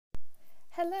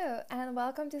Hello, and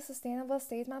welcome to Sustainable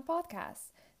Statement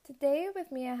Podcast. Today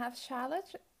with me I have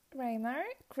Charlotte Raymer,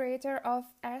 creator of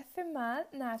Earthy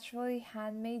naturally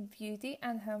handmade beauty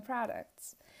and home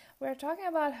products. We're talking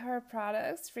about her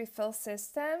products, refill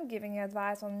system, giving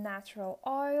advice on natural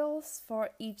oils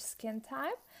for each skin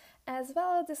type, as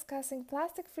well as discussing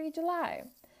plastic-free July.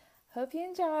 Hope you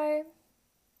enjoy!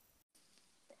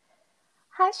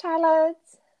 Hi Charlotte!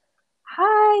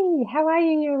 Hi, how are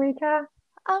you, Eureka?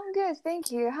 I'm good, thank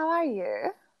you. How are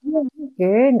you? Yeah, I'm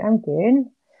good. I'm good.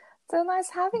 So nice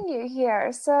having you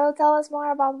here. So tell us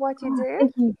more about what you Oh, do.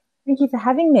 thank you. Thank you for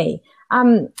having me.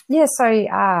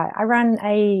 I run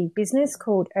a business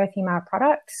called Earthy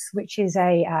Products, which is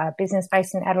a business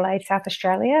based in Adelaide, South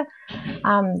Australia.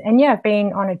 I've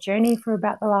been on a journey for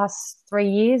about the last 3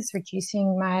 years,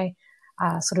 reducing my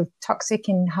sort of toxic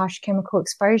and harsh chemical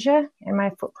exposure and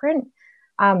my footprint.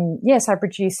 I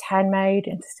produce handmade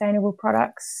and sustainable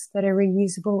products that are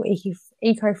reusable,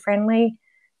 eco-friendly,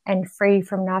 and free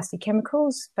from nasty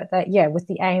chemicals, but with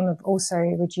the aim of also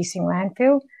reducing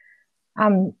landfill.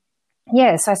 Um,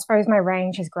 so I suppose my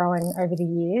range has grown over the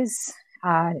years.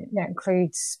 That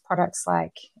includes products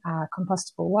like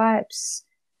compostable wipes,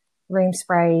 room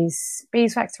sprays,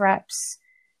 beeswax wraps,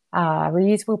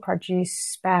 reusable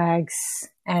produce bags,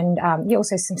 and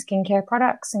also some skincare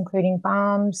products, including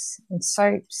balms and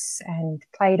soaps and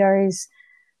Play-Dohs.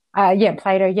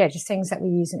 Play-Doh, just things that we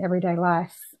use in everyday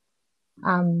life.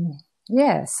 Um,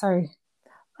 yeah, so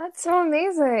That's so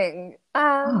amazing.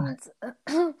 oh,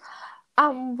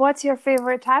 And what's your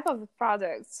favorite type of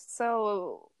products?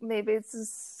 So maybe it's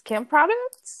skin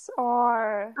products,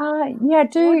 or I what do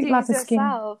do you love use the skin.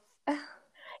 yourself?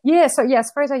 I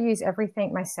suppose I use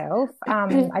everything myself.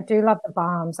 I do love the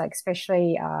balms, like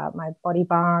especially my body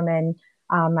balm and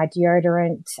my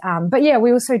deodorant.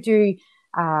 We also do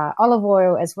olive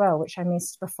oil as well, which I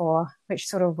missed before, which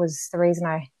sort of was the reason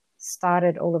I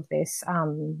started all of this,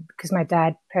 because my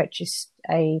dad purchased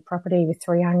a property with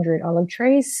 300 olive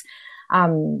trees.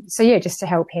 Just to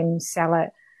help him sell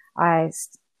it,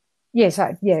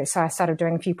 so I started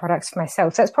doing a few products for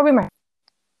myself. So it's probably my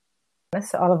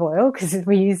olive oil, because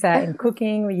we use that in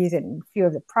cooking. We use it in a few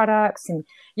of the products, and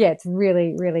it's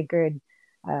really, really good.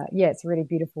 It's a really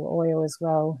beautiful oil as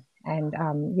well. And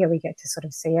we get to sort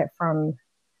of see it from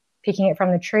picking it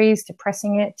from the trees to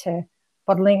pressing it to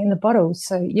bottling in the bottles.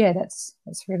 So that's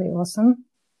really awesome.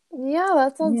 Yeah,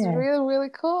 that sounds Yeah. really, really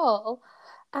cool.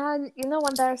 And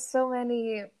when there are so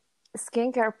many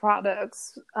skincare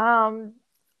products,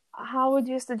 how would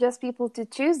you suggest people to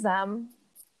choose them?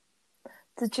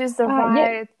 To choose the Uh, yeah,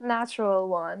 right natural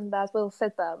one that will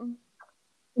fit them?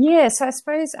 So I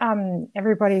suppose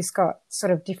everybody's got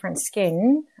sort of different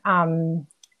skin. We've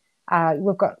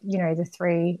got,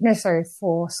 the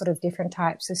four sort of different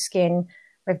types of skin.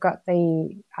 We've got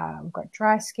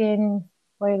dry skin,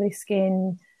 oily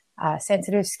skin,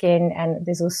 sensitive skin, and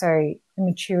there's also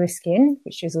mature skin,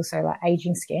 which is also like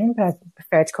aging skin, but I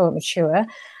prefer to call it mature.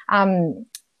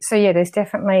 There's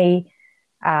definitely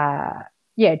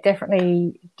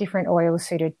different oils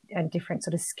suited and different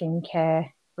sort of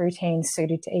skincare routines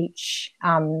suited to each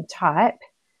type.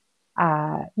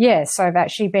 So I've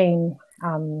actually been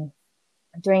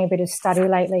doing a bit of study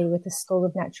lately with the School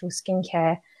of Natural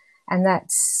Skincare, and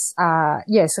that's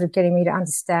sort of getting me to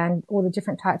understand all the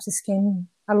different types of skin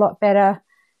a lot better,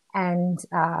 and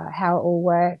how it all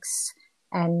works,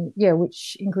 and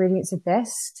which ingredients are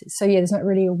best. So there's not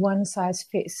really a one size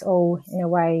fits all in a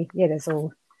way. There's it's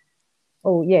all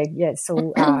Yeah,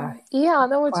 I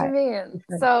know what you quite mean.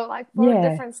 different. So, like for Yeah,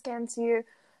 different skins, you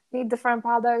need different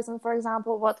products, and for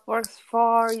example, what works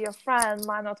for your friend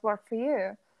might not work for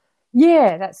you.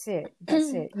 yeah, that's it.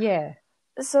 That's it. Yeah,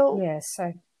 So, yeah.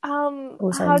 So how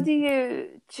also, do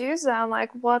you choose them?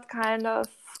 Like, what kind of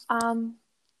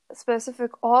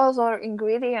specific oils or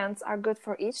ingredients are good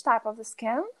for each type of the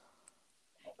skin?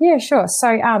 yeah, sure. So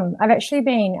I've actually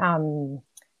been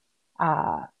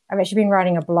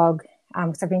writing a blog,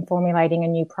 because I've been formulating a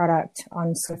new product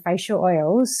on sort of facial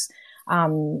oils.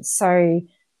 So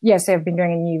I've been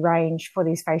doing a new range for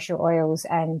these facial oils,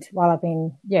 and while I've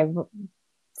been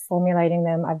formulating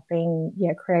them, I've been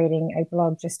creating a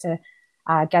blog just to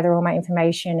gather all my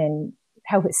information and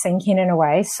help it sink in a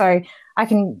way. So I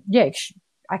can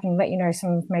I can let you know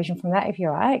some information from that if you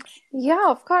like. Yeah,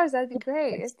 of course, that'd be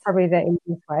great. It's probably the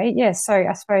easiest way. Yeah. So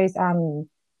I suppose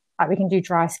we can do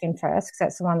dry skin first, because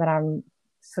that's the one that I'm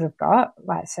sort of got.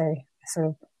 Like, so I sort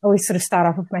of always sort of start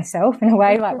off with myself in a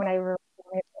way, like when I review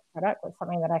a product, it's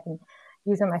something that I can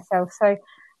use on myself. So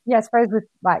I suppose with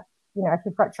like, if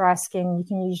you've got dry skin, you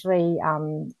can usually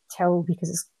tell, because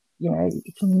it's,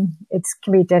 it can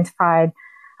be identified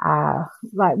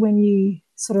like when you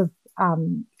sort of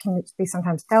can be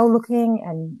sometimes dull looking,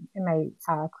 and it may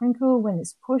crinkle when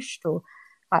it's pushed or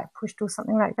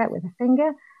something like that with a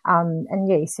finger. And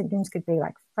yeah, your symptoms could be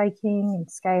like flaking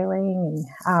and scaling,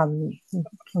 and you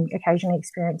can occasionally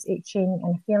experience itching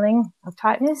and a feeling of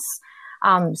tightness.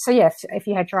 So yeah, if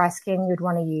you had dry skin, you'd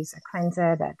want to use a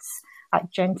cleanser that's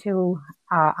like gentle,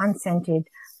 unscented,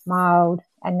 mild,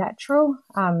 and natural.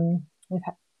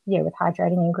 With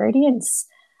hydrating ingredients.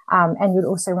 And you'd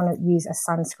also want to use a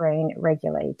sunscreen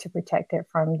regularly to protect it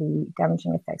from the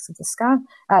damaging effects of the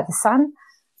sun.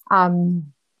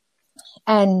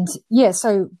 And yeah,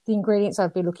 so the ingredients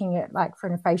I'd be looking at, like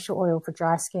for a facial oil for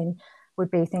dry skin, would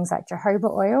be things like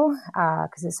jojoba oil,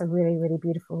 because it's a really, really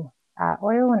beautiful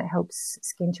oil, and it helps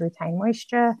skin to retain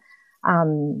moisture.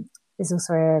 There's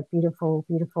also a beautiful,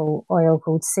 beautiful oil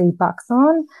called sea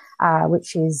buckthorn,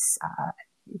 which is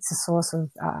it's a source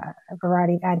of a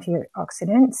variety of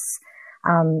antioxidants,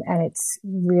 and it's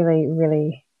really,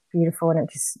 really beautiful, and it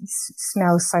just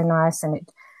smells so nice, and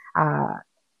it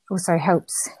also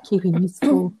helps keep a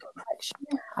youthful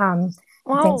complexion.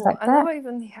 Wow, things like I that. never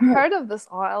even heard of this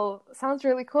oil. Sounds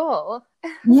really cool.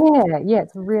 Yeah,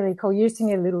 it's really cool. You just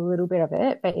need a little bit of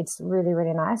it, but it's really,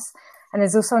 really nice. And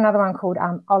there's also another one called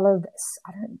olive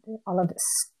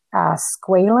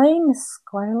squalane.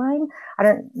 Squalane. I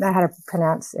don't know how to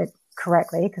pronounce it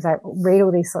correctly because I read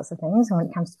all these sorts of things, and when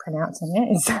it comes to pronouncing it,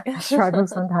 it's I struggle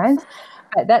sometimes.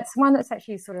 But that's one that's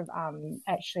actually sort of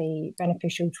actually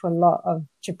beneficial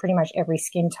to pretty much every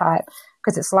skin type,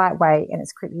 because it's lightweight and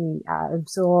it's quickly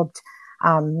absorbed,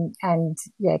 and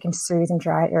yeah, it can soothe and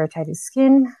dry irritated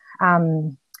skin.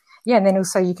 Yeah, and then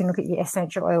also you can look at your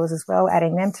essential oils as well,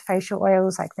 adding them to facial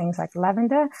oils, like things like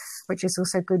lavender, which is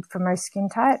also good for most skin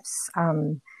types.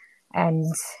 So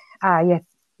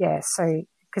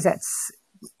because that's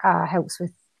helps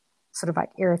with sort of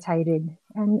like irritated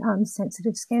and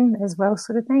sensitive skin as well,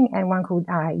 sort of thing. And one called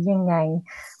Yin Yang,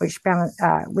 which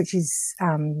is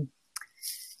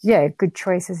good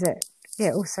choice, as it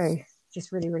also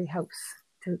just really, really helps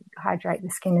to hydrate the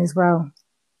skin as well.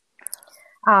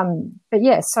 But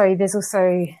yeah, so there's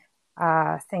also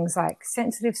things like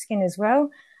sensitive skin as well.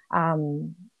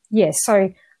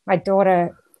 So my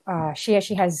daughter, she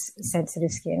actually has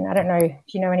sensitive skin. I don't know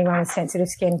if you know anyone with sensitive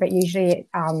skin, but usually,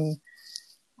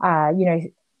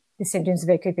 the symptoms of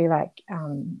it could be like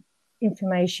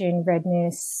inflammation,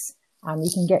 redness.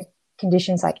 You can get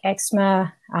conditions like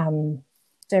eczema,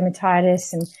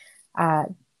 dermatitis, and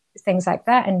things like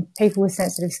that. And people with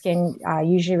sensitive skin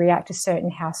usually react to certain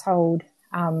household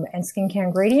and skincare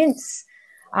ingredients.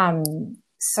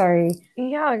 So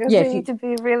yeah, I guess you need to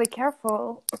be really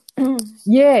careful.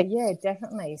 Yeah,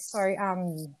 definitely. So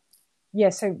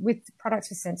so with products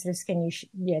for sensitive skin,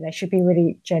 they should be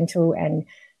really gentle and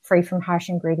free from harsh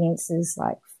ingredients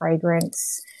like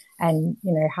fragrance and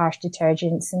harsh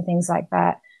detergents and things like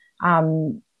that.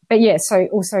 But yeah, so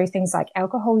also things like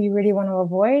alcohol you really want to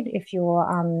avoid if you're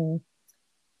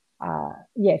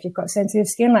if you've got sensitive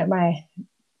skin, like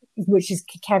which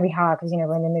can be hard because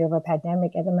we're in the middle of a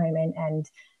pandemic at the moment, and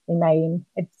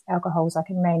alcohol is like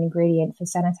a main ingredient for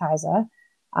sanitizer.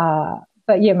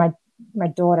 But yeah, my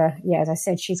daughter, as I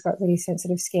said, she's got really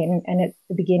sensitive skin, and at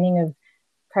the beginning of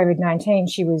COVID-19,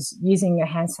 she was using a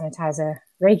hand sanitizer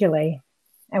regularly,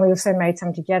 and we also made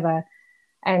some together.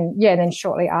 And then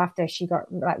shortly after, she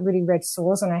got like really red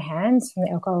sores on her hands from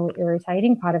the alcohol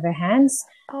irritating part of her hands.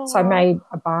 Oh, so I made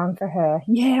a balm for her.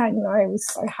 Yeah, I know, it was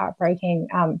so heartbreaking.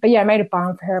 But I made a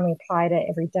balm for her, and we applied it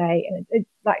every day, and it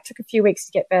like took a few weeks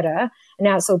to get better, and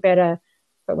now it's all better.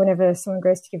 But whenever someone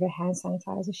goes to give her hand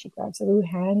sanitizer, she grabs her little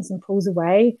hands and pulls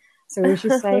away. So we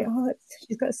just say,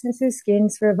 she's got sensitive skin,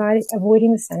 so we're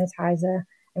avoiding the sanitizer,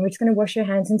 and we're just going to wash her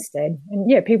hands instead. And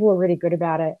people were really good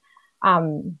about it.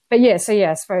 I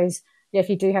suppose, if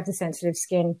you do have the sensitive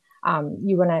skin,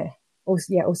 you want to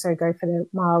also go for the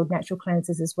mild natural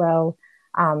cleansers as well.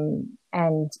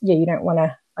 You don't want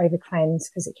to over cleanse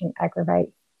because it can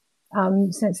aggravate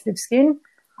sensitive skin.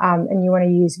 And you want to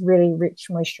use really rich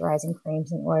moisturizing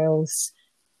creams and oils.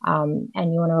 And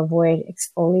you want to avoid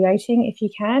exfoliating if you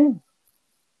can.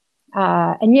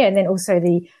 And then also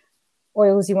the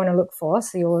oils you want to look for.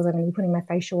 So the oils I'm going to be putting my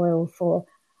facial oil for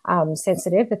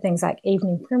sensitive, the things like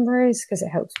evening primrose, because it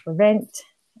helps prevent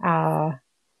dry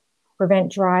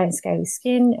and scaly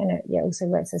skin, and it also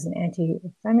works as an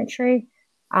anti-inflammatory.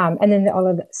 And then the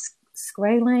olive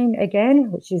squalane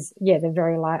again, which is they're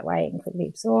very lightweight and quickly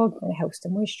absorbed, and it helps to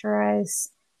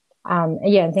moisturize.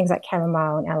 And things like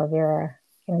chamomile and aloe vera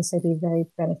can also be very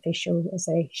beneficial as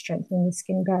they strengthen the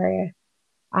skin barrier.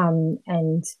 So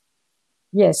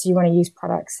you want to use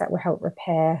products that will help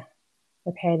repair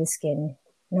repair the skin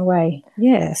in a way.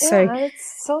 Yeah. So Yeah, and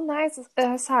it's so nice.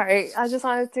 Sorry, I just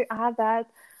wanted to add that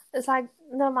it's like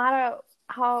no matter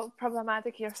how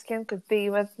problematic your skin could be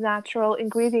with natural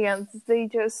ingredients, they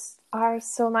just are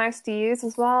so nice to use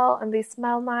as well, and they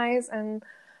smell nice, and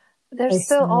they there's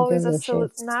still smell always a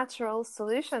delicious. natural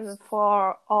solution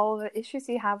for all the issues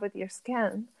you have with your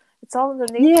skin. It's all in the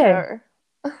Yeah. nature.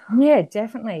 Yeah,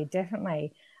 definitely.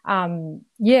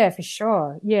 Yeah, for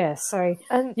sure. Yeah. So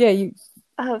And yeah, you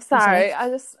oh, you say? sorry, I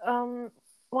just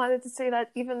wanted to say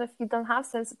that even if you don't have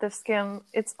sensitive skin,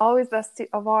 it's always best to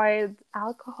avoid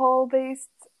alcohol-based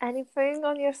anything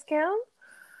on your skin.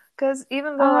 Because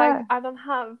even though like Uh I don't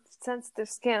have sensitive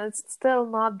skin, it's still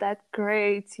not that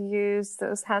great to use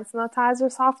those hand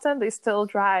sanitizers often. They still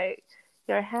dry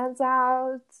your hands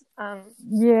out.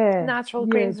 yeah, Natural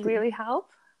yeah. creams really help.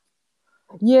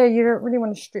 Yeah, you don't really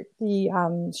want to strip the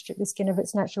skin of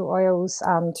its natural oils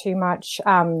too much.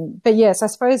 But yes, I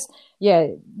suppose yeah,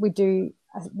 we do.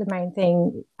 The main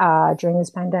thing during this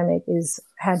pandemic is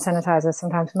hand sanitizer.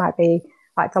 Sometimes might be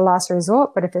like the last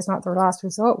resort, but if it's not the last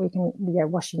resort, we can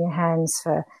washing your hands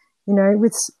for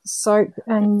with soap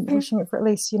and washing it for at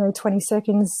least 20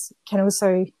 seconds can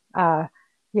also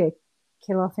yeah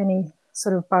kill off any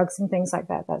sort of bugs and things like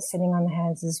that that's sitting on the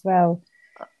hands as well.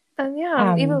 And yeah,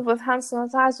 and Um, even with hand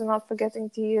sanitizer, not forgetting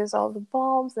to use all the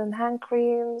balms and hand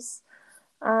creams.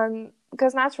 And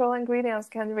because natural ingredients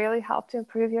can really help to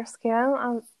improve your skin.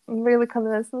 I'm really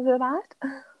convinced of that.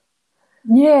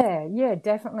 Yeah,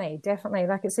 definitely.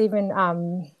 Like it's even,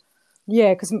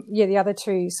 because the other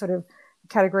two sort of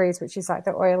categories, which is like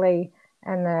the oily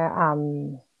and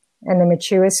the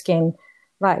mature skin,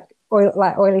 like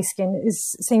oily skin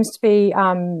seems to be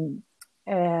quite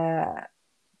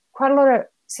a lot of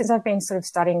since I've been sort of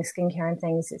studying skincare and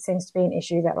things. It seems to be an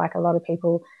issue that like a lot of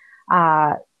people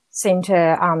seem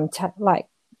to like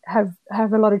have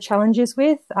a lot of challenges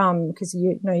with because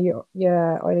your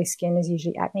oily skin is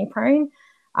usually acne prone.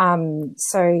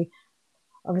 So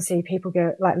obviously people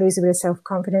get like lose a bit of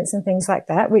self-confidence and things like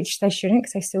that, which they shouldn't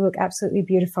because they still look absolutely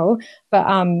beautiful. But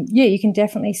you can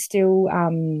definitely still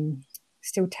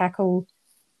tackle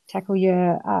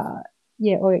your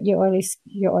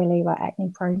oily like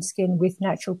acne prone skin with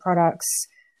natural products.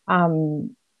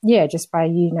 Just by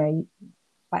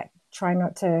like try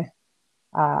not to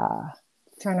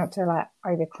like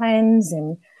over cleanse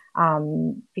and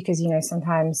because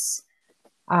sometimes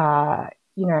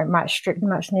it might strip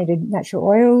much needed natural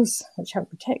oils which help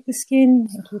protect the skin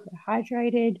and keep it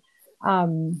hydrated.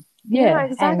 Yeah,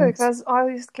 exactly, And because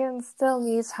oily skin still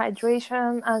needs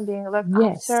hydration and being looked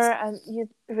yes, after, and you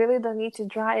really don't need to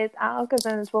dry it out because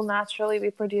then it will naturally be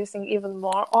producing even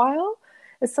more oil.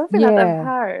 It's something that I've yeah.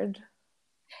 heard.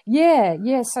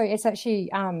 So it's actually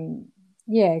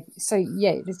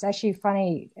it's actually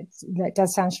funny. That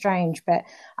does sound strange, but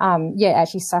it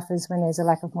actually suffers when there's a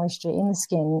lack of moisture in the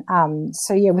skin.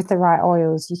 So with the right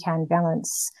oils you can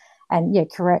balance and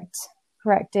correct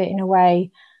it in a way.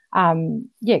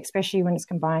 Especially when it's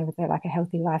combined with like a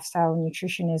healthy lifestyle and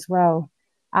nutrition as well.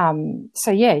 You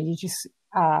just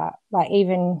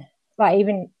even I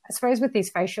suppose with these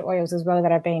facial oils as well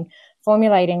that I've been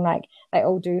formulating, like they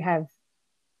all do have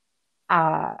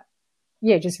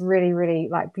just really, really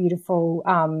like beautiful,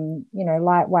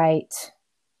 lightweight,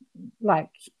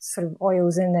 like sort of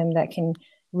oils in them that can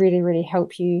really, really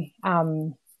help you.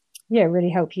 Really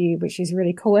help you, which is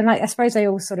really cool. And like, I suppose they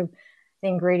all sort of, the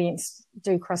ingredients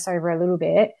do cross over a little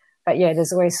bit, but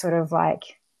there's always sort of like,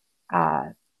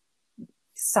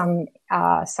 some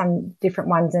different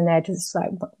ones in there, just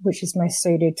like which is most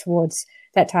suited towards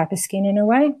that type of skin in a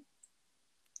way.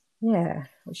 Yeah,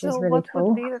 which is So really what would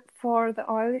cool. be for the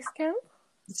oily skin?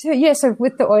 So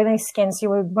with the oily skin, so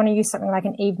you would want to use something like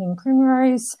an evening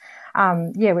primrose,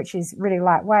 which is really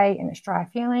lightweight and it's dry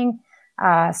feeling.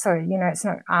 So it's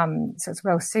not so it's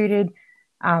well suited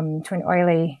to an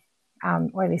oily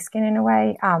skin in a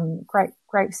way.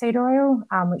 Grapeseed oil,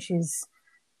 which is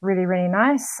really, really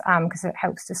nice because it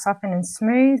helps to soften and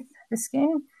smooth the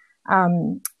skin.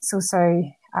 It's also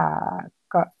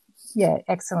got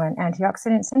excellent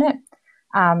antioxidants in it.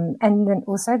 And then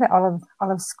also the olive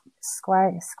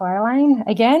squalane,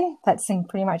 again, that's in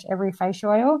pretty much every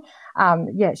facial oil.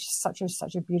 It's just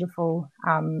such a beautiful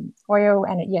oil,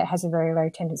 and it has a very low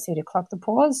tendency to clog the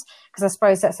pores, because I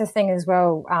suppose that's the thing as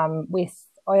well with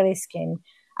oily skin.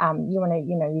 You want to,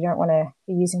 you don't want to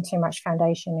be using too much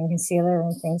foundation and concealer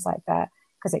and things like that,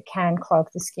 because it can clog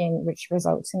the skin, which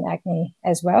results in acne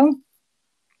as well.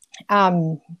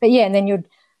 And then you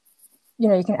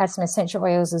can add some essential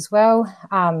oils as well.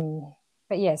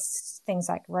 But yes, things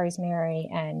like rosemary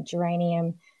and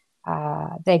geranium,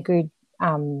 they're good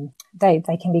they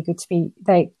can be good to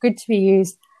be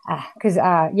used because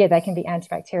they can be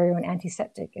antibacterial and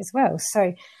antiseptic as well.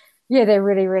 So yeah, they're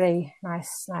really, really nice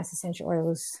essential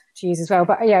oils to use as well.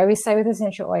 But yeah, we say with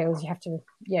essential oils, you have to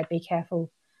be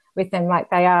careful with them. Like,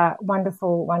 they are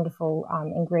wonderful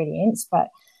ingredients, but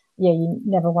you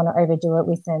never want to overdo it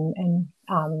with them. And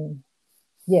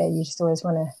you just always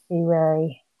want to be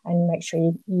wary and make sure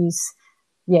you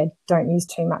don't use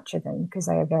too much of them, because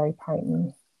they are very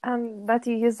potent. That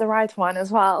you use the right one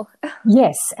as well.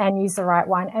 Yes, and use the right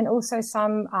one. And also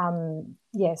some,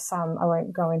 some, I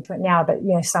won't go into it now, but,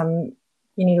 some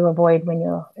you need to avoid when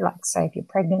you're, like, say, if you're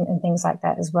pregnant and things like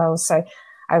that as well. So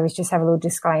I always just have a little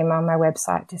disclaimer on my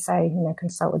website to say,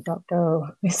 consult a doctor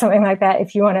or something like that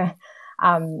if you want to,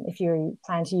 if you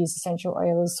plan to use essential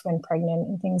oils when pregnant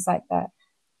and things like that.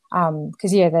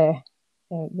 Because,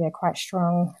 they're quite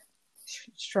strong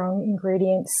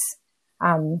ingredients.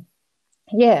 The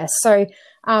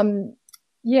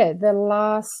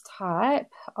last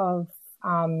type of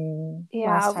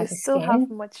we still have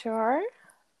mature.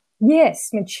 Yes,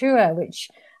 mature, which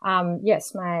my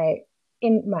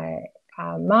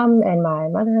mum and my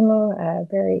mother-in-law are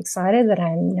very excited that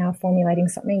I'm now formulating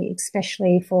something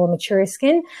especially for mature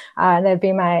skin. They've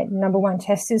been my number one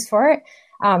testers for it.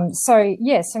 So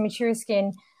mature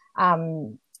skin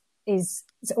is,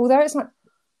 although it's not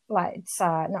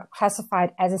not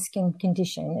classified as a skin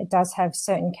condition, it does have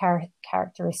certain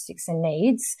characteristics and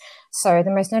needs. So the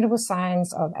most notable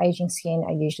signs of aging skin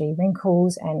are usually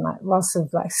wrinkles and loss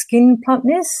of skin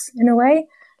plumpness in a way.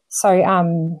 So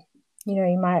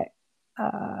you might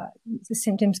the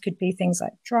symptoms could be things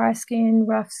like dry skin,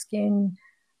 rough skin,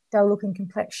 dull looking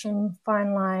complexion,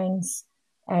 fine lines,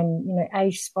 and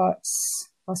age spots,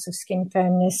 loss of skin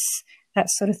firmness, that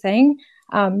sort of thing.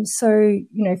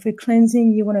 For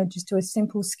cleansing, you want to just do a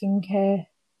simple skincare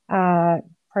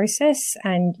process,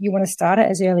 and you want to start it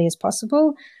as early as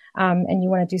possible. And you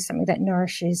want to do something that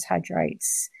nourishes,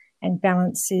 hydrates, and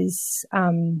balances,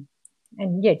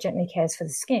 gently cares for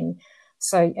the skin.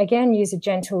 So again, use a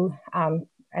gentle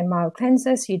and mild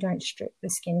cleanser so you don't strip the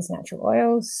skin's natural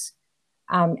oils.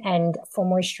 And for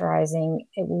moisturizing,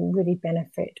 it will really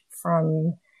benefit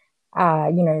from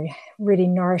really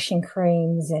nourishing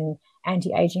creams and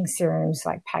anti-aging serums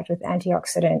packed with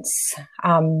antioxidants.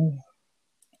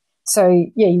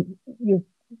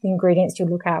 The ingredients you'll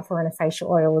look out for in a facial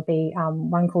oil would be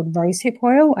one called rosehip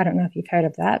oil. I don't know if you've heard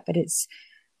of that, but it's,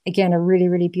 again, a really,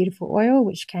 really beautiful oil,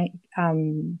 which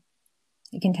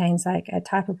it contains a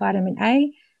type of vitamin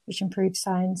A, which improves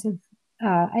signs of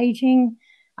aging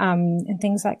and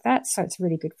things like that. So it's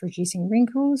really good for reducing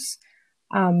wrinkles.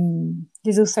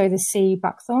 There's also the sea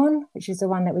buckthorn, which is the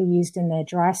one that we used in the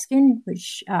dry skin,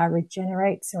 which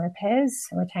regenerates and repairs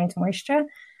and retains moisture.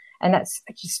 And it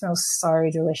just smells so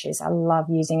delicious. I love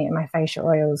using it in my facial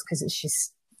oils because it's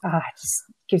just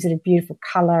gives it a beautiful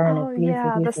color and a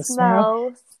beautiful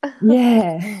smell.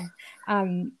 Yeah.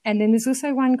 And then there's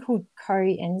also one called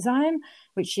coenzyme,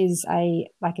 which is a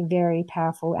very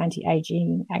powerful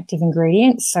anti-aging active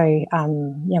ingredient. So,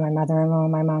 my mother-in-law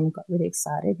and my mum got really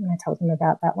excited when I told them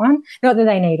about that one. Not that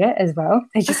they need it as well.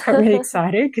 They just got really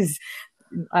excited because,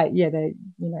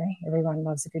 everyone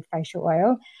loves a good facial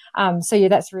oil. That's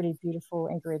a really beautiful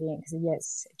ingredient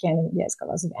because, it's got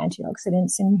lots of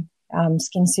antioxidants and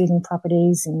skin-soothing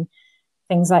properties and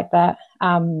things like that.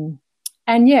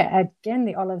 Again,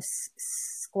 the olive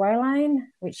squalane,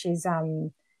 which is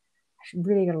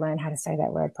really got to learn how to say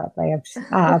that word properly.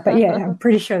 I'm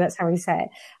pretty sure that's how we say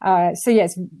it.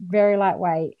 It's very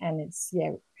lightweight, and it's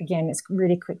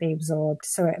really quickly absorbed.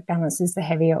 So it balances the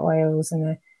heavier oils and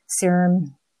the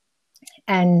serum,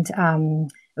 and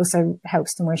also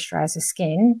helps to moisturize the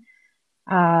skin.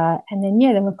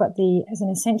 Then we've got as an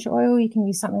essential oil, you can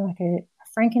use something like a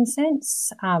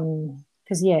frankincense,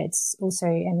 because it's also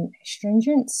an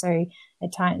astringent, so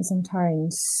it tightens and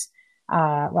tones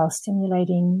while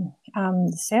stimulating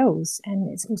the cells,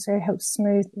 and it also helps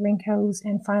smooth wrinkles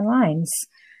and fine lines.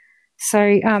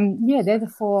 So they're the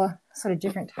four sort of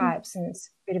different types, and it's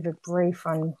a bit of a brief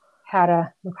on how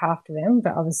to look after them.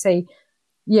 But obviously,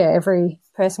 every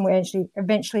person will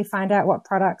eventually find out what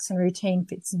products and routine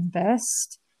fits in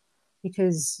best,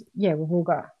 because we've all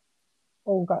got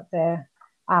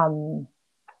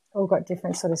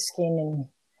different sort of skin, and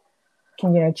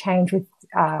can change with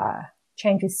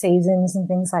seasons and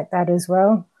things like that as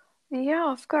well.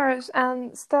 Yeah, of course.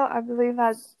 And still, I believe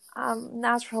that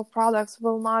natural products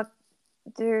will not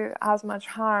do as much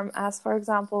harm as, for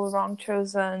example, wrong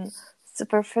chosen,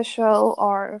 superficial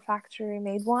or factory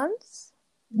made ones.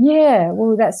 Yeah,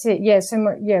 well, that's it. Yeah, so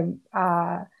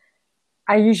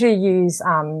I usually use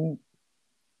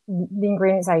the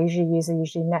ingredients I usually use are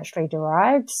usually naturally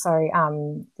derived. So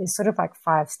there's sort of like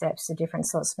 5 steps to different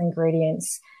sorts of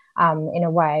ingredients in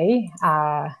a way.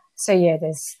 So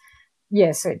it's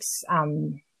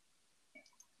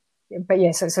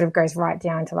so it sort of goes right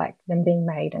down to like them being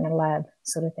made in a lab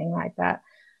sort of thing like that.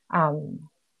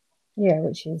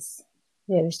 Which is,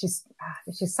 there's just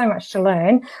so much to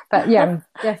learn. But yeah, I'm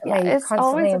definitely it's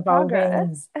constantly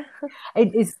evolving.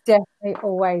 It is definitely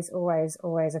always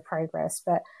a progress.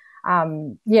 But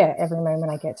every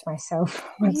moment I get to myself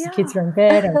once the kids are in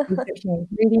bed, I'm researching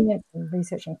ingredients and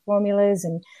researching formulas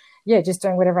and just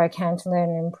doing whatever I can to learn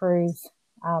and improve.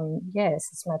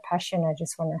 It's my passion. I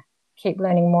just want to keep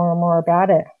learning more and more about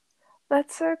it.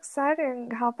 That's so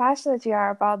exciting how passionate you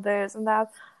are about this, and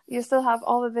that you still have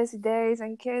all the busy days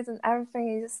and kids and everything.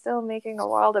 You're still making the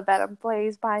world a better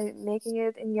place by making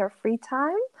it in your free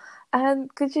time.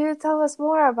 And could you tell us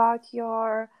more about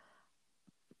your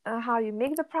how you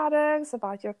make the products,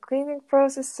 about your cleaning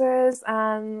processes,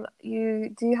 and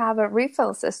do you have a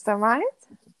refill system, right?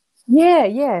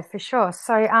 Yeah, for sure.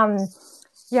 So I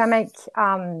make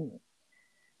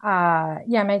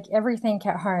everything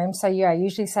at home. So I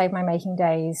usually save my making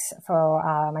days for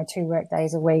my 2 work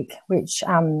days a week, which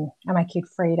are my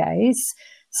kid-free days.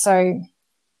 So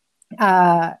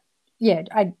I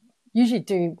usually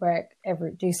do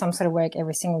some sort of work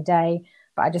every single day,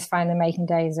 but I just find the making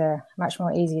days are much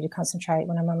more easy to concentrate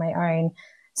when I'm on my own.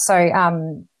 So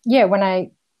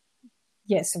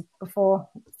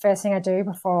first thing I do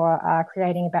before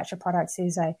creating a batch of products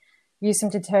is I use some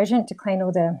detergent to clean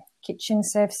all the kitchen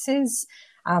surfaces,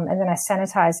 and then I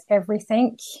sanitize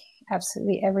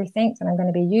absolutely everything that I'm going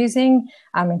to be using,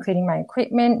 including my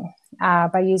equipment,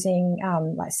 by using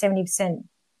like 70%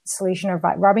 solution of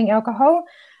like rubbing alcohol.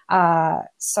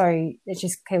 So it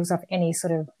just kills off any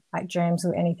sort of like germs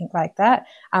or anything like that.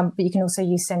 But you can also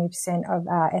use 70% of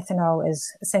ethanol as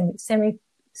 70%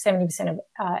 of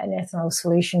an ethanol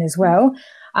solution as well.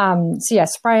 I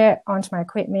spray it onto my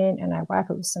equipment and I wipe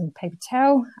it with some paper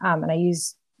towel. And I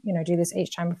do this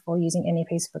each time before using any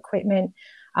piece of equipment.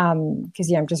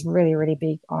 Because I'm just really, really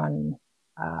big on,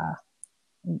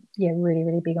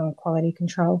 really big on quality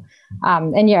control. I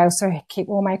also keep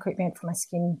all my equipment for my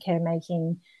skincare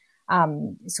making,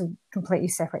 so completely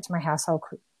separate to my household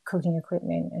cooking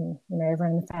equipment, and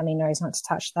everyone in the family knows not to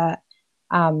touch that.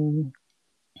 I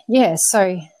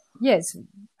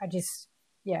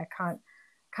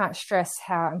can't stress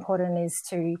how important it is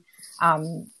to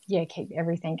keep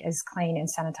everything as clean and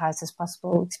sanitized as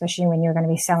possible, especially when you're going to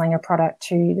be selling a product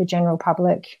to the general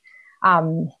public,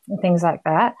 and things like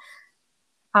that.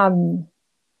 And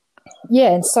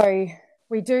so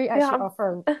we do actually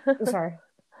offer. Sorry.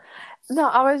 No,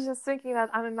 I was just thinking that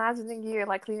I'm imagining you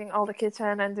like cleaning all the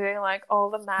kitchen and doing like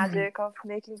all the magic of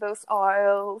making those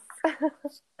oils.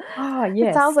 Oh,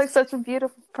 yes. It sounds like such a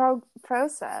beautiful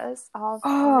process of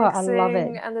mixing, I love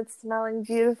it. And it's smelling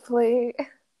beautifully.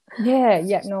 Yeah.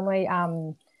 Normally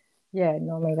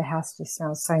the house just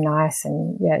smells so nice,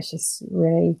 and it's just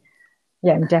really,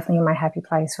 I'm definitely in my happy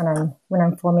place when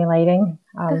I'm formulating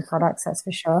products, that's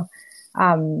for sure.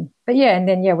 And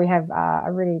then we have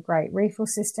a really great refill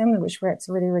system which works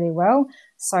really, really well.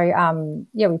 So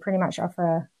we pretty much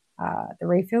offer the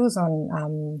refills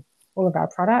on all of our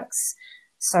products.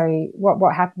 So what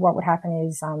would happen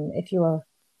is if you were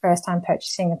first time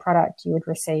purchasing the product, you would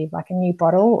receive like a new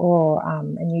bottle or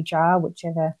a new jar,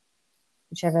 whichever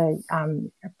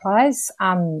applies.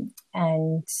 And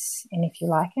if you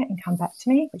like it and come back to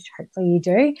me, which hopefully you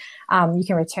do, you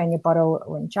can return your bottle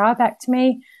or jar back to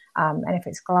me. And if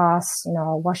it's glass,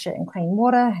 I'll wash it in clean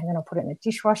water, and then I'll put it in the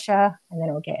dishwasher, and then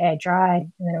it'll get air dried,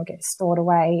 and then it'll get stored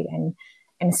away in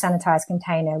a sanitized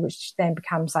container, which then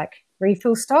becomes like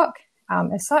refill stock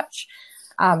as such.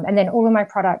 And then all of my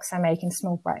products I make in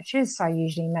small batches. So I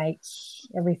usually make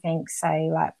everything, say,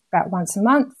 like about once a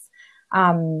month.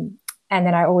 And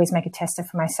then I always make a tester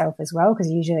for myself as well, because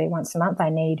usually once a month I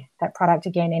need that product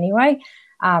again anyway.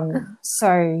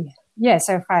 So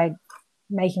if I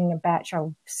making a batch,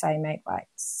 I'll say make like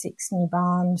 6 new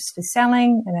balms for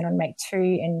selling, and then I'd make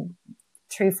 2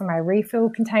 for my refill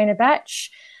container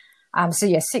batch.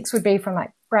 6 would be from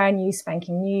like brand new,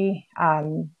 spanking new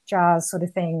jars sort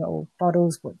of thing, or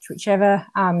bottles, whichever.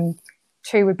 2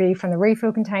 would be from the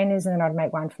refill containers, and then I'd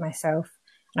make 1 for myself.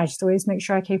 And I just always make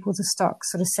sure I keep all the stock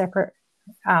sort of separate,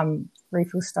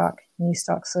 refill stock, new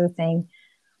stock sort of thing.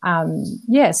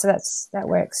 So that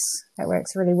works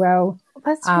really well.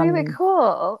 That's really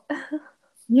cool.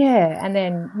 And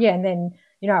then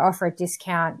I offer a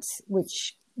discount,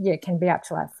 which can be up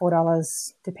to like $4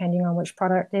 depending on which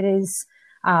product it is.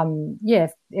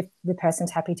 If the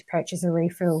person's happy to purchase a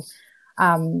refill,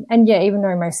 And yeah, even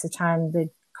though most of the time the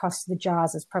cost of the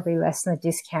jars is probably less than a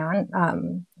discount,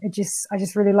 I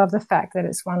just really love the fact that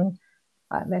it's one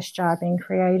like less jar being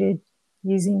created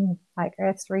using like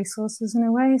Earth's resources in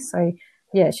a way. So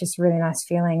yeah, it's just a really nice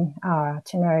feeling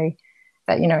to know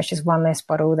that, you know, it's just one less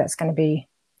bottle that's going to be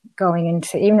going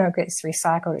into, even though it gets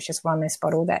recycled, it's just one less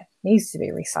bottle that needs to be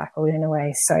recycled in a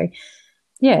way. So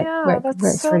yeah, Yeah, it that's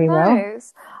works so really well.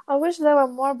 nice. I wish there were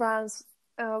more brands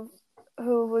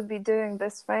who would be doing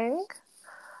this thing.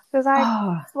 Because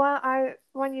Oh,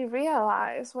 when you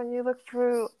realize, when you look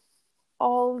through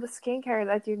all the skincare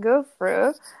that you go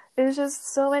through, it's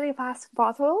just so many plastic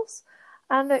bottles.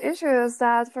 And the issue is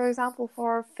that, for example,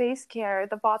 for face care,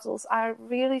 the bottles are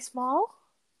really small,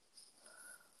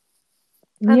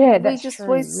 yeah, and we that's just true.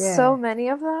 waste so Yeah. many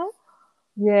of them.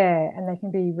 Yeah, and they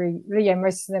can be yeah,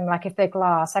 most of them, like if they're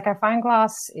glass, like I find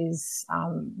glass is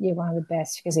yeah, one of the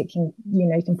best because it can, you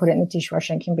know, you can put it in the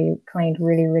dishwasher and can be cleaned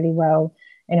really, really well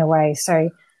in a way. So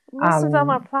Most of them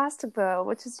are um plastic though,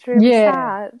 which is really yeah,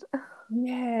 sad.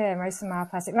 yeah, most of them are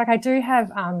plastic. Like I do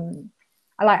have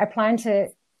I plan to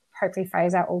hopefully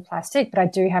phase out all plastic, but I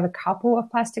do have a couple of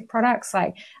plastic products.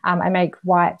 Like I make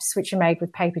wipes which are made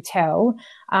with paper towel.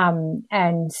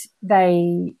 And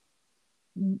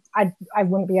I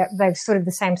wouldn't be, they're sort of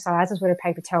the same size as what a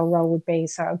paper towel roll would be.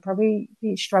 So I'd probably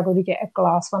struggle to get a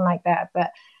glass one like that,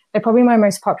 but they're probably my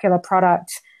most popular product.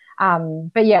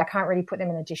 But yeah, I can't really put them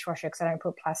in the dishwasher because I don't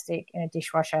put plastic in a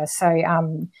dishwasher. So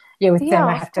yeah, with them Yeah,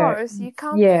 I of have to, course, you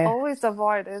can't yeah, always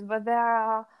avoid it, but there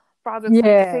are products like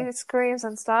yeah, face creams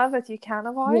and stuff that you can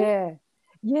avoid.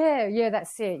 yeah, yeah,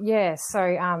 that's it. Yeah. So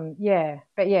yeah,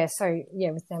 but yeah, so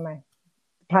yeah, with them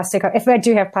plastic. If I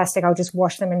do have plastic, I'll just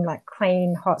wash them in like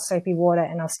clean, hot, soapy water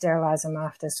and I'll sterilize them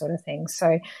after, sort of thing.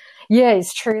 So, yeah,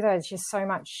 it's true though. It's just so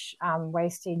much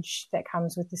wastage that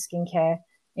comes with the skincare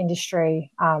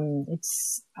industry.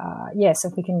 Yeah. So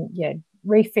if we can, yeah,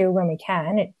 refill when we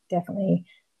can, it definitely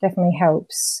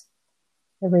helps.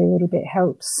 Every little bit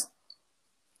helps.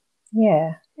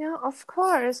 Yeah. Yeah, of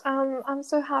course. I'm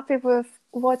so happy with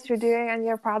what you're doing, and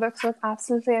your products look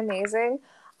absolutely amazing.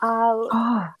 I'll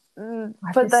Oh,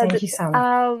 put thank that you so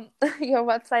much. your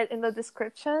website in the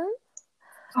description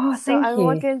Oh, so thank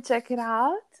everyone you. can check it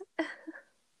out.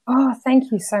 Oh,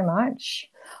 thank you so much.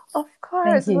 Of Thank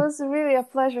course, it you. was really a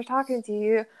pleasure talking to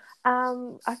you.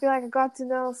 I feel like I got to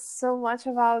know so much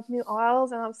about new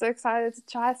oils, and I'm so excited to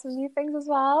try some new things as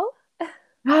well.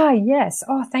 Ah, yes.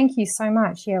 Oh, thank you so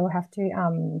much. Yeah, we'll have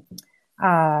to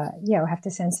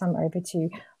send some over to you.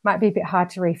 Might be a bit hard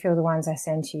to refill the ones I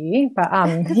send to you, but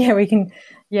yeah, we can,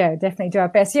 yeah, definitely do our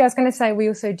best. Yeah, I was going to say we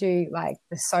also do like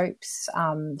the soaps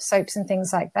and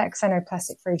things like that because I know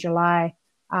Plastic Free July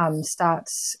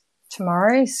starts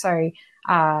tomorrow. So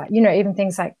you know, even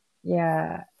things like,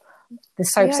 yeah, the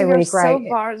soaps Yeah, are your really great. soap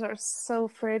bars are so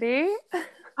pretty.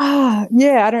 Ah,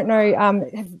 yeah, I don't know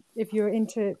if you're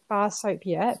into bar soap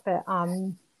yet, but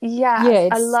yeah,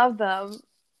 Yes, I love them.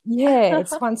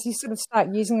 it's once you sort of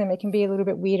start using them, it can be a little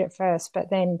bit weird at first,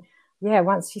 but then yeah,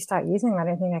 once you start using them, I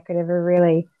don't think I could ever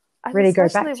And really go especially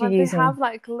back to when they have using.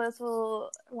 like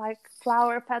little like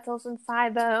flower petals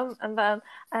inside them, and then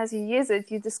as you use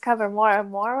it, you discover more and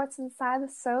more what's inside the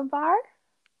soap bar.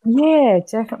 Yeah,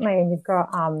 definitely. And you've got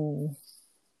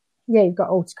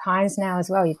all kinds now as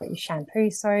well. You've got your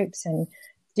shampoo soaps and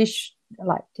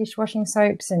dishwashing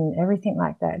soaps and everything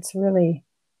like that. It's really,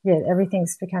 yeah,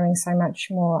 everything's becoming so much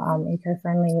more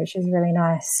eco-friendly, which is really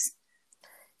nice.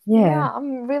 Yeah. Yeah,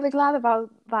 I'm really glad about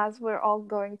that. We're all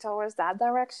going towards that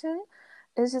direction.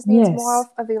 It just needs more Yes. of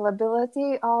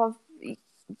availability of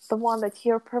the one that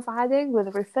you're providing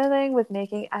with refilling, with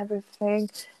making everything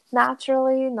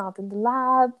naturally, not in the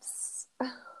labs,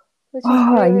 which is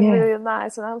Oh, really, yeah. really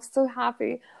nice. And I'm so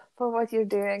happy for what you're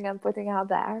doing and putting out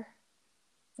there.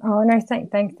 Oh no,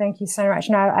 thank you so much.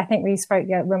 No, I think we spoke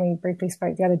when we briefly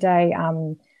spoke the other day.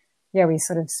 Yeah, we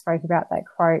sort of spoke about that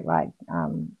quote, like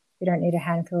we don't need a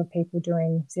handful of people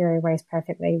doing zero waste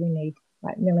perfectly. We need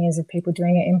like millions of people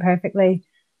doing it imperfectly.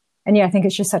 And yeah, I think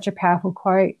it's just such a powerful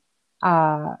quote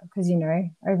because you know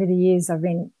over the years I've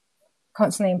been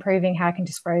constantly improving how I can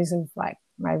dispose of like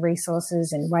my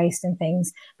resources and waste and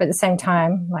things. But at the same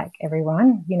time, like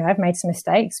everyone, you know, I've made some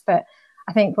mistakes, but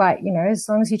I think like, you know, as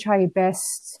long as you try your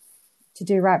best to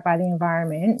do right by the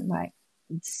environment, like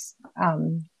it's,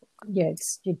 yeah,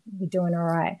 you're doing all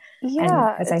right. And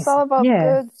Yeah, as I, it's all about yeah,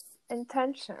 good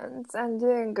intentions and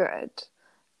doing good.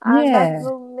 And that yeah,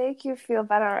 will make you feel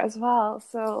better as well.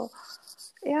 So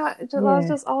Yeah, let's Yeah,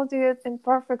 just all do it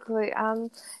imperfectly. And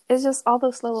it's just all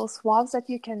those little swaps that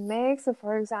you can make. So,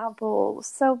 for example,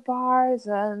 soap bars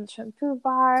and shampoo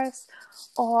bars,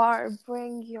 or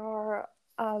bring your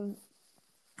um,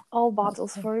 old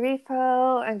bottles for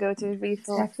refill and go to a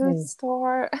refill food exactly.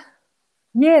 store.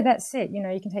 Yeah, that's it. You know,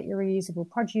 you can take your reusable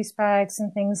produce bags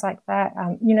and things like that.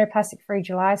 Plastic free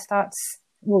July starts,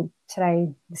 well,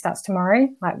 today starts tomorrow,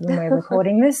 like when we're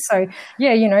recording this. So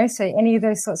yeah, so any of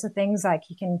those sorts of things, like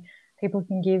people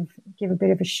can give a bit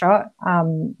of a shot.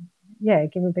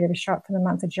 Give a bit of a shot for the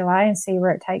month of July and see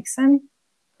where it takes them,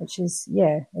 which is,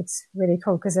 yeah, it's really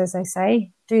cool. Because as they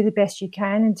say, do the best you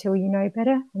can until you know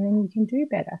better, and then you can do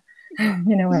better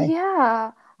in a way.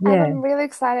 Yeah, and Yeah. I'm really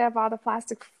excited about the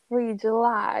plastic free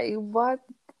July. What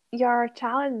your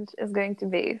challenge is going to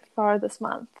be for this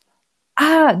month?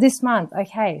 This month.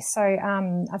 Okay. So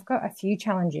I've got a few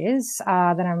challenges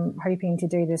that I'm hoping to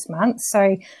do this month.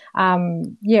 So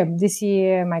this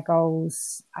year my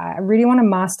goals, I really want to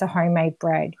master homemade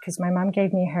bread because my mum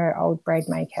gave me her old bread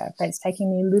maker, but it's taking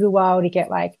me a little while to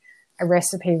get like a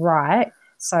recipe right.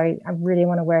 So I really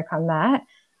want to work on that.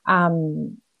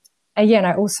 And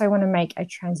I also want to make a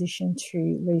transition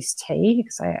to loose tea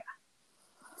because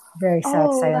very sad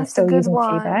to Oh, say I'm that's a still good using tea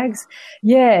one. bags.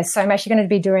 Yeah, so I'm actually going to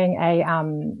be doing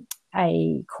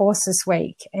a course this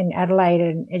week in Adelaide at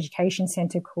an education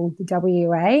centre called the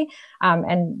WA. I'm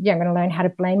going to learn how to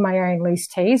blend my own loose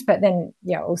teas, but then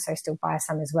also still buy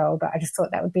some as well. But I just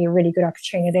thought that would be a really good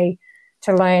opportunity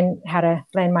to learn how to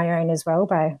blend my own as well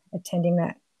by attending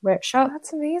that workshop.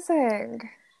 That's amazing.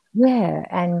 Yeah,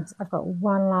 and I've got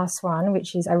one last one,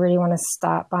 which is I really want to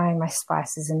start buying my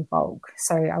spices in bulk.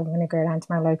 So I'm going to go down to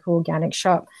my local organic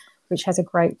shop, which has a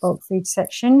great bulk food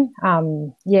section.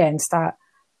 And start,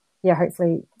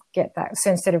 hopefully get that.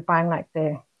 So instead of buying like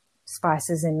the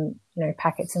spices in,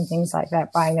 packets and things like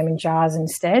that, buying them in jars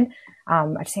instead. I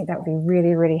just think that would be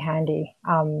really, really handy.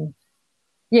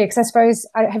 Because I suppose,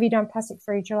 have you done plastic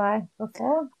free July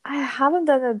before? I haven't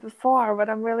done it before, but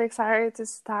I'm really excited to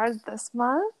start this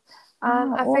month.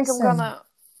 And Oh, I think I'm awesome.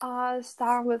 gonna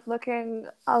start with looking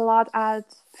a lot at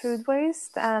food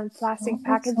waste and Oh, plastic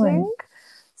packaging. excellent.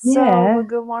 So we'll Yeah,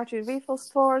 go more to refill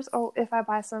stores, or if I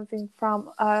buy something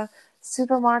from a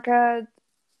supermarket,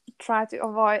 try to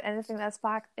avoid anything that's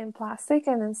packed in plastic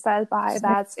and instead buy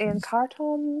that exactly. in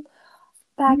carton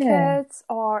Yeah. packets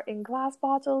or in glass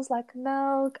bottles like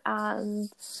milk. And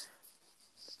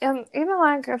even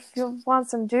like if you want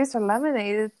some juice or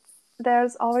lemonade,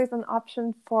 there's always an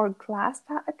option for glass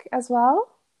pack as well,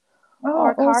 Oh,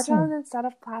 or carton awesome. instead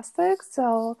of plastic.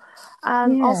 So,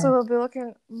 and also Yeah. we'll be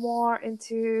looking more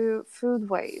into food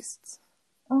waste.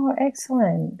 Oh,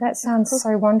 excellent. That sounds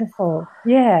so wonderful.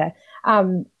 Yeah.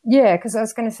 Because I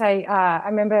was going to say, I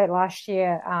remember last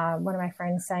year, one of my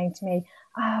friends saying to me,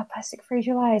 plastic free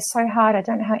July is so hard. I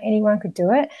don't know how anyone could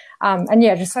do it. I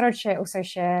just thought I'd share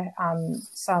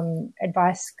some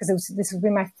advice because this will be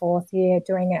my 4th year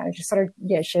doing it. I just sort of,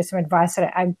 share some advice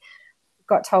that I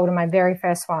got told in my very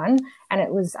first one. And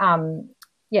it was,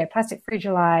 plastic free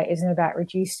July isn't about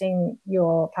reducing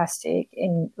your plastic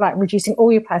reducing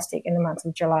all your plastic in the month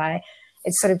of July.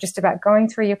 It's sort of just about going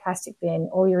through your plastic bin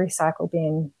or your recycle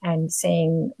bin and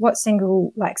seeing what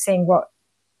single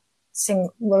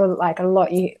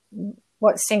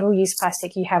use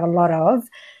plastic you have a lot of,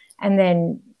 and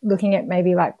then looking at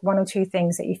maybe like 1 or 2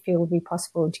 things that you feel would be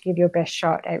possible to give your best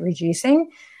shot at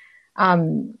reducing.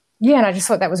 And I just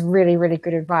thought that was really, really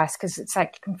good advice because it's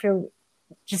like you can feel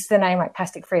just the name like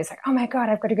plastic free. It's like, oh my God,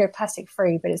 I've got to go plastic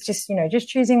free. But it's just, just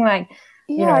choosing like,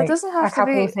 Yeah, it doesn't a have to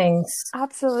couple of be things.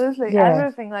 absolutely Yeah.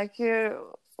 everything. Like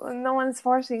no one's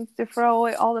forcing you to throw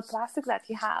away all the plastic that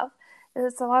you have.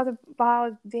 It's a lot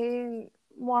about being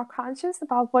more conscious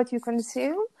about what you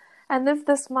consume. And if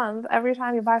this month, every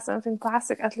time you buy something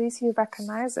plastic, at least you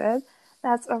recognize it,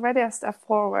 that's already a step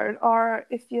forward. Or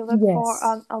if you look for Yes.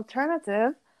 an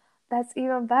alternative, that's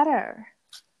even better.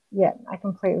 Yeah, I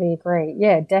completely agree.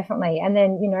 Yeah, definitely. And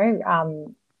then,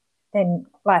 then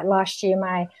like last year,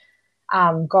 my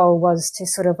goal was to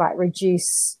sort of like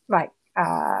reduce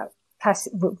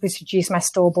reduce my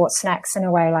store-bought snacks in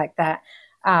a way like that.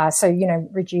 So,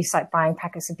 reduce like buying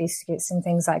packets of biscuits and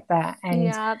things like that. And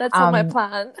Yeah, that's on my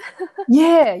plan.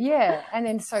 yeah. And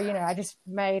then so, I just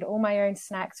made all my own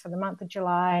snacks for the month of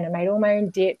July, and I made all my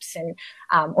own dips and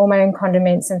all my own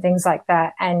condiments and things like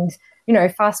that. And,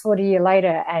 fast forward a year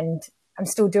later and I'm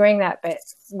still doing that, but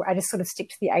I just sort of stick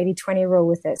to the 80-20 rule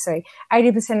with it. So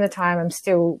 80% of the time I'm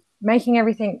still making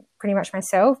everything pretty much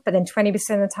myself, but then 20%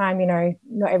 of the time,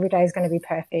 not every day is going to be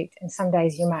perfect. And some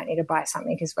days you might need to buy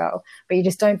something as well, but you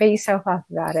just don't beat yourself up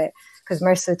about it because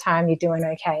most of the time you're doing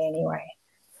okay anyway.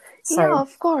 So Yeah,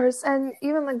 of course. And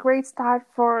even a great start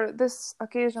for this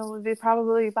occasion would be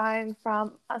probably buying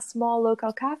from a small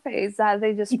local cafes that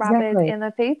they just wrap it exactly, in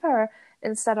a paper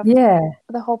instead of yeah,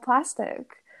 the whole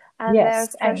plastic. And they're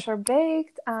yes, and fresher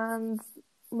baked and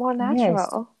more yes,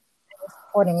 natural.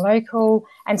 supporting local,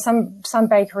 and some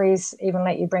bakeries even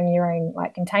let you bring your own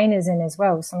like containers in as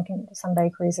well. Some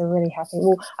bakeries are really happy.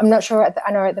 Well, I'm not sure.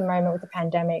 I know at the moment with the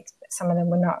pandemic, some of them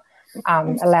were not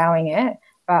allowing it,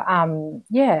 but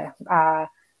yeah,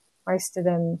 most of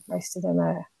them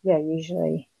are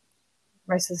usually.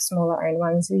 Most of the smaller owned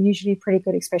ones are usually pretty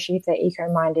good, especially if they're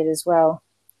eco-minded as well.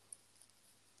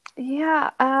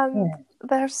 Yeah, and Yeah.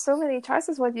 there's so many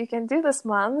choices what you can do this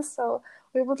month. So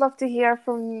we would love to hear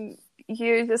from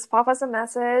you. Just pop us a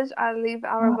message. I'll leave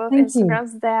our Oh, both thank you.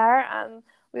 Instagrams there, and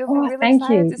we'll be Oh, really thank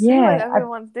excited you. to see what Yeah,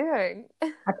 everyone's doing.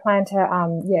 I plan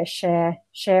to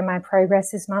share my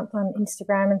progress this month on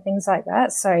Instagram and things like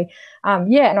that. So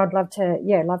and I'd love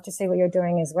to see what you're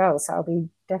doing as well. So I'll be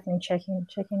definitely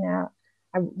checking out.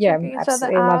 I'm Checking each other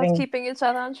absolutely out, loving. keeping each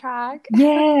other on track.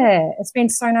 Yeah, it's been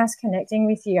so nice connecting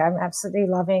with you. I'm absolutely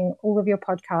loving all of your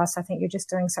podcasts. I think you're just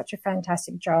doing such a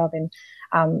fantastic job,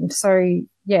 and so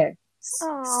yeah,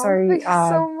 Oh, so thank you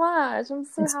so much. I'm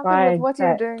so happy with inspired what you're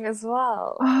that. doing as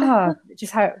well. But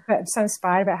I'm so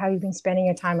inspired about how you've been spending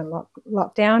your time in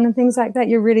lockdown and things like that.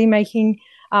 You're really making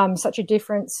such a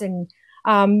difference, and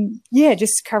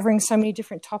just covering so many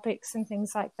different topics and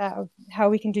things like that of how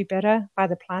we can do better by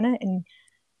the planet. And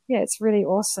yeah, it's really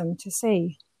awesome to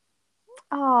see.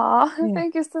 Oh, Yeah.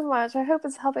 thank you so much. I hope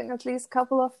it's helping at least a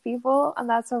couple of people, and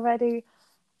that's already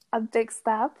a big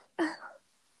step.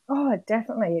 Oh,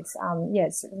 definitely.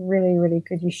 It's really, really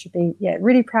good. You should be,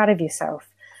 really proud of yourself.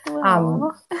 Um,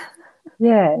 Oh,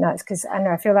 no, it's because I know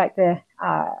I feel like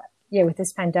with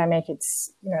this pandemic,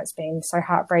 it's been so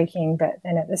heartbreaking, but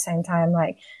then at the same time,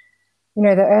 like, the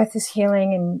earth is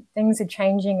healing and things are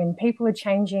changing and people are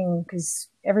changing because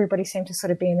everybody seemed to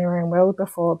sort of be in their own world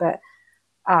before. But,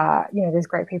 there's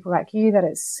great people like you that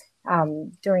it's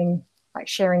doing, like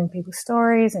sharing people's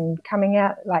stories and coming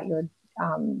out, like you're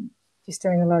just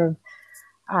doing a lot of,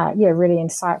 really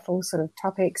insightful sort of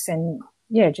topics and,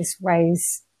 just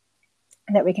ways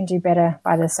that we can do better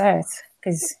by this earth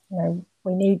because,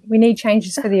 we need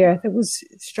changes for the earth. It was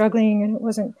struggling and it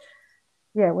wasn't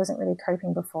really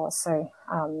coping before. So,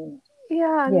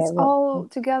 yeah, and it's all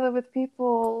together with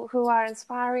people who are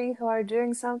inspiring, who are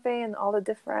doing something in all the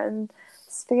different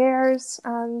spheres.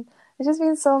 And it's just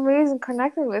been so amazing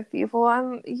connecting with people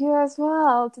and you as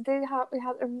well. Today we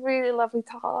had a really lovely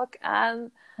talk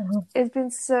and it's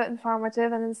been so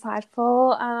informative and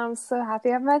insightful. And I'm so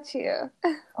happy I met you.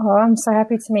 Oh, I'm so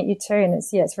happy to meet you too. And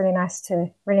it's really nice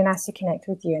to connect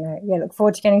with you. And I look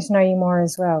forward to getting to know you more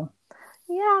as well.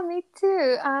 Yeah, me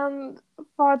too.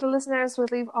 For the listeners, we'll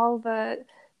leave all the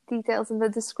details in the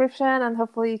description and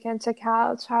hopefully you can check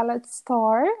out Charlotte's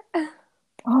store.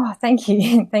 Oh, thank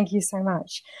you. Thank you so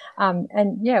much. And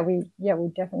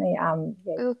we'll definitely,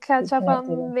 We'll catch up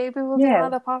on, maybe we'll do Yeah.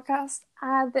 another podcast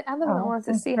at the end of the month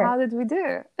to see great. how did we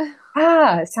do.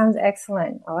 It sounds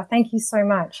excellent. Oh, thank you so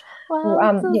much. Well,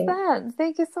 until then,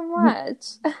 thank you so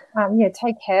much.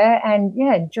 Take care and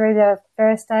enjoy the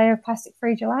first day of Plastic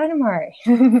Free July tomorrow.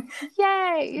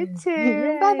 Yay, you too.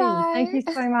 Yay. Bye-bye. Thank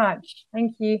you so much.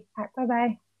 Thank you.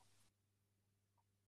 Bye-bye.